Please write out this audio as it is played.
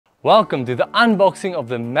Welcome to the unboxing of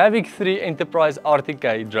the Mavic 3 Enterprise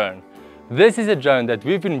RTK drone. This is a drone that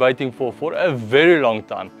we've been waiting for a very long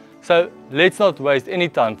time, so let's not waste any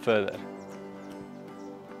time further.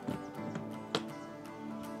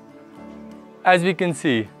 As we can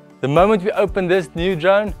see, the moment we open this new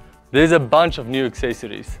drone, there's a bunch of new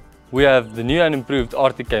accessories. We have the new and improved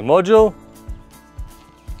RTK module,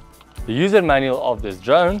 the user manual of this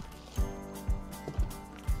drone,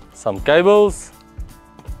 some cables.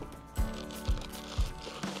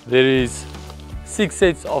 There is 6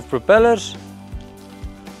 sets of propellers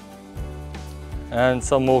and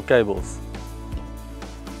some more cables.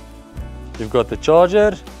 You've got the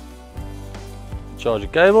charger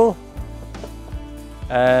cable,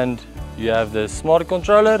 and you have the smart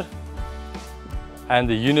controller and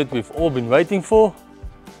the unit we've all been waiting for,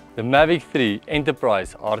 the Mavic 3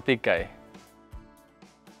 Enterprise RTK.